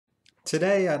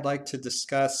Today I'd like to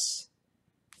discuss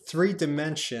three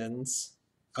dimensions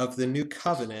of the new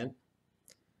covenant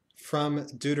from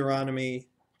Deuteronomy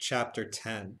chapter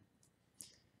 10.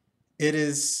 It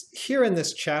is here in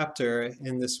this chapter,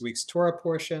 in this week's Torah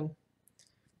portion,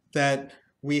 that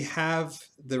we have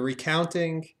the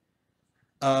recounting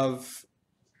of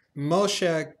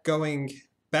Moshe going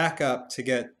back up to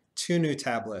get two new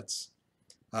tablets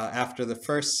after the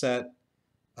first set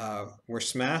were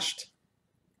smashed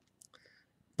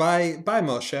by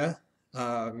Moshe.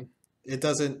 It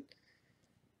doesn't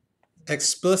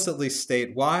explicitly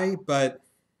state why, but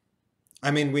I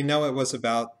mean, we know it was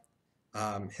about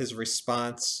his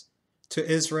response to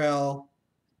Israel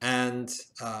and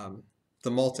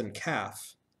the molten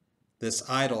calf, this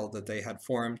idol that they had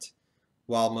formed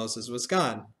while Moses was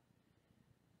gone.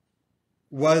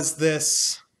 Was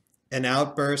this an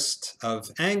outburst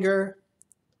of anger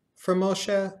from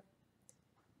Moshe?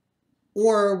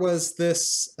 Or was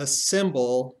this a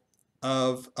symbol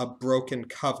of a broken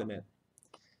covenant?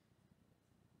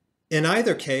 In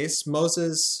either case,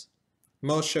 Moshe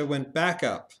went back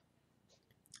up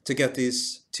to get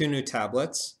these two new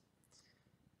tablets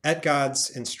at God's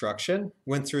instruction,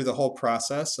 went through the whole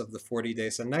process of the 40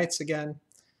 days and nights again,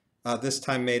 this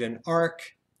time made an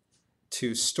ark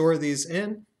to store these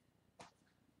in.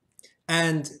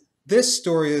 And this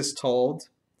story is told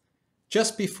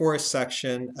just before a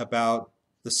section about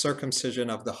the circumcision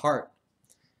of the heart.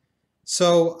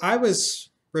 So I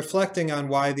was reflecting on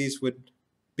why these would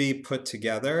be put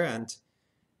together, and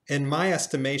in my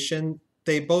estimation,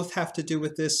 they both have to do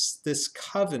with this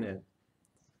covenant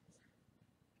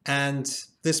and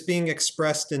this being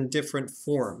expressed in different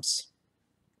forms.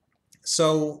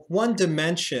 So one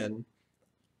dimension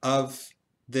of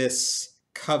this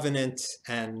covenant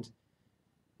and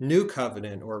new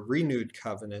covenant or renewed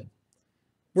covenant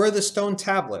were the stone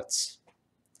tablets.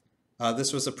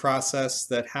 This was a process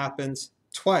that happened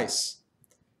twice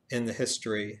in the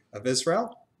history of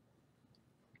Israel.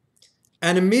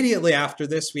 And immediately after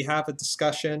this, we have a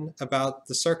discussion about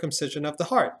the circumcision of the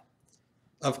heart.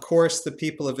 Of course, the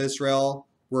people of Israel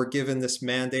were given this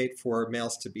mandate for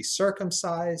males to be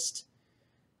circumcised,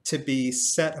 to be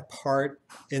set apart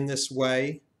in this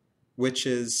way, which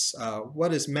is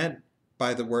what is meant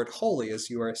by the word holy,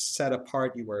 as you are set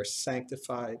apart, you are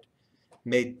sanctified,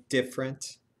 made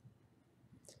different.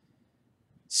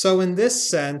 So in this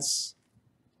sense,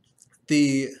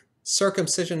 the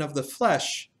circumcision of the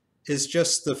flesh is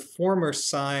just the former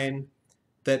sign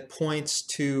that points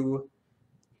to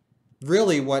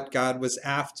really what God was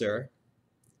after,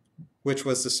 which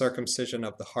was the circumcision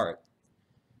of the heart.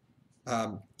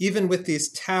 Even with these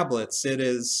tablets, it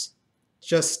is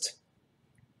just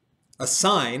a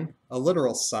sign, a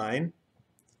literal sign,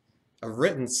 a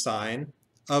written sign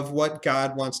of what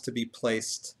God wants to be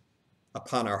placed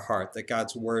upon our heart, that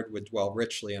God's word would dwell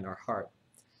richly in our heart.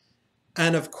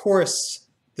 And of course,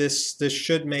 this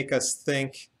should make us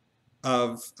think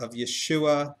of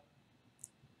Yeshua,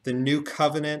 the new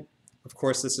covenant. Of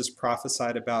course, this is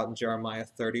prophesied about in Jeremiah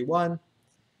 31.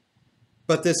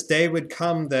 But this day would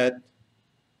come that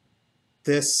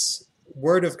this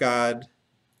word of God,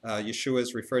 Yeshua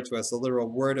is referred to as the literal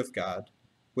word of God,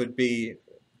 would be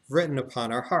written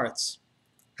upon our hearts.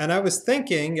 And I was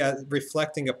thinking,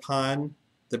 reflecting upon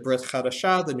the Brit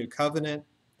Chadashah, the new covenant,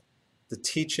 the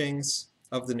teachings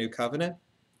of the new covenant,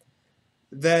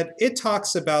 that it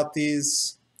talks about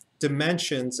these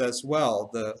dimensions as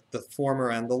well, the former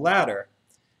and the latter.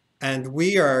 And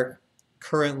we are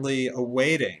currently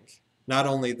awaiting not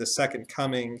only the second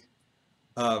coming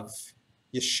of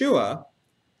Yeshua,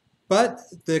 but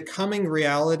the coming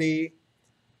reality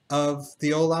of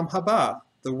the Olam Haba,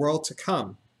 the world to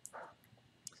come.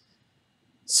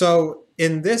 So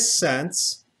in this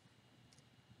sense,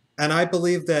 and I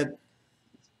believe that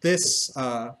this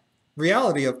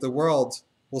reality of the world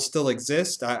will still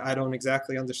exist. I don't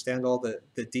exactly understand all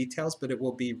the details, but it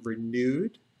will be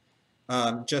renewed.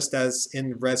 Just as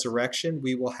in resurrection,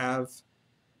 we will have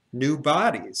new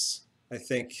bodies. I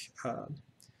think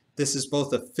this is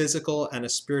both a physical and a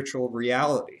spiritual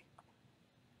reality.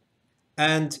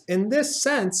 And in this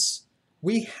sense,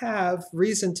 we have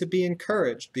reason to be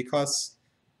encouraged, because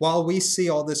while we see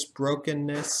all this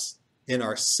brokenness in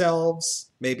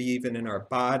ourselves, maybe even in our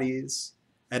bodies,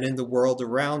 and in the world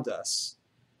around us,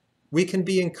 we can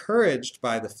be encouraged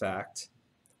by the fact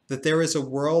that there is a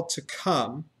world to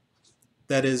come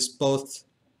that is both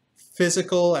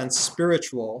physical and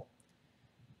spiritual,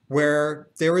 where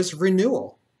there is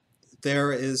renewal,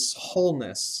 there is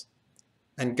wholeness,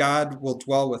 and God will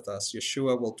dwell with us,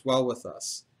 Yeshua will dwell with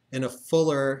us in a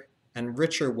fuller and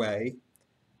richer way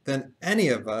than any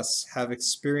of us have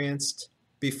experienced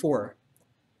before.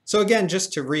 So again,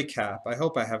 just to recap, I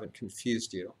hope I haven't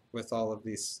confused you with all of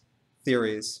these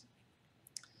theories.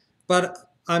 But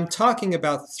I'm talking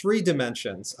about 3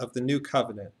 dimensions of the new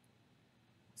covenant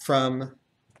from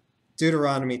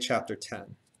Deuteronomy chapter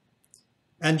 10.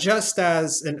 And just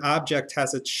as an object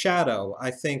has its shadow,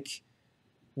 I think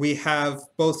we have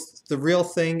both the real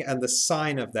thing and the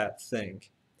sign of that thing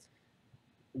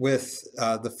with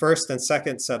the first and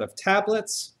second set of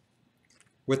tablets,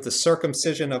 with the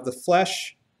circumcision of the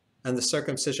flesh and the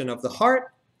circumcision of the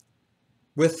heart,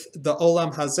 with the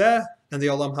Olam Hazeh and the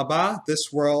Olam Haba,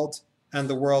 this world and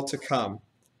the world to come.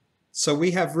 So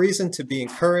we have reason to be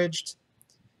encouraged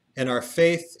in our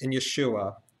faith in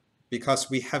Yeshua, because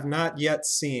we have not yet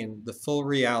seen the full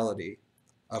reality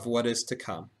of what is to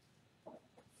come.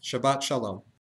 Shabbat Shalom.